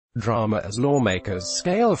Drama as lawmakers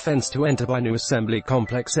scale fence to enter Benue Assembly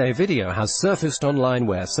complex. A video has surfaced online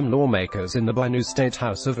where some lawmakers in the Benue State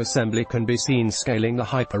House of Assembly can be seen scaling the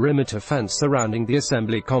high perimeter fence surrounding the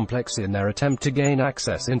Assembly complex in their attempt to gain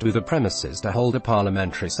access into the premises to hold a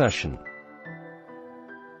parliamentary session.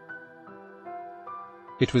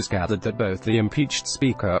 It was gathered that both the impeached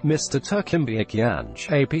Speaker, Mr. Turkimbi Ekyanj,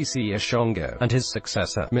 APC Ashongo, and his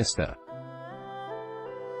successor, Mr.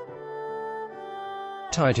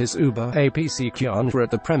 Titus Uba, APC Kyan, were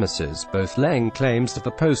at the premises, both laying claims to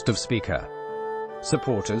the post of Speaker.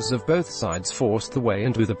 Supporters of both sides forced the way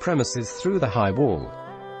into the premises through the high wall.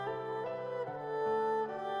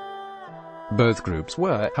 Both groups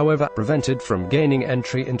were, however, prevented from gaining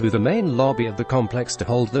entry into the main lobby of the complex to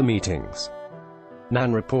hold the meetings.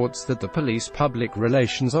 NAN reports that the police public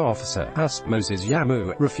relations officer, Asp Moses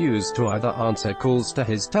Yamu, refused to either answer calls to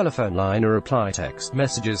his telephone line or reply text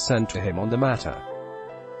messages sent to him on the matter.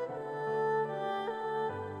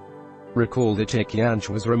 Recall that Ekyanj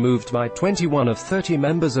was removed by 21 of 30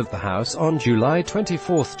 members of the House on July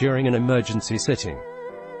 24 during an emergency sitting.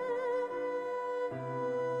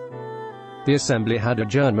 The Assembly had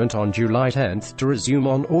adjournment on July 10 to resume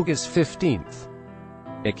on August 15.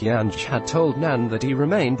 Ekyanj had told NAN that he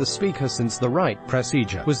remained the Speaker since the right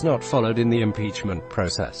procedure was not followed in the impeachment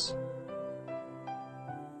process.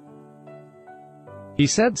 He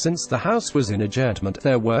said since the House was in adjournment,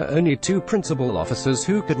 there were only two principal officers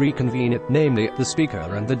who could reconvene it, namely, the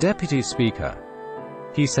Speaker and the Deputy Speaker.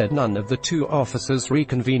 He said none of the two officers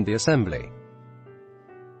reconvened the Assembly.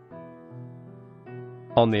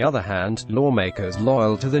 On the other hand, lawmakers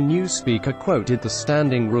loyal to the new Speaker quoted the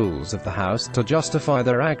standing rules of the House to justify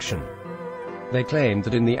their action. They claimed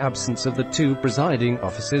that in the absence of the two presiding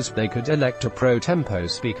officers, they could elect a pro tempore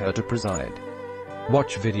Speaker to preside.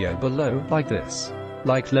 Watch video below. Like this.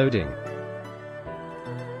 Like loading.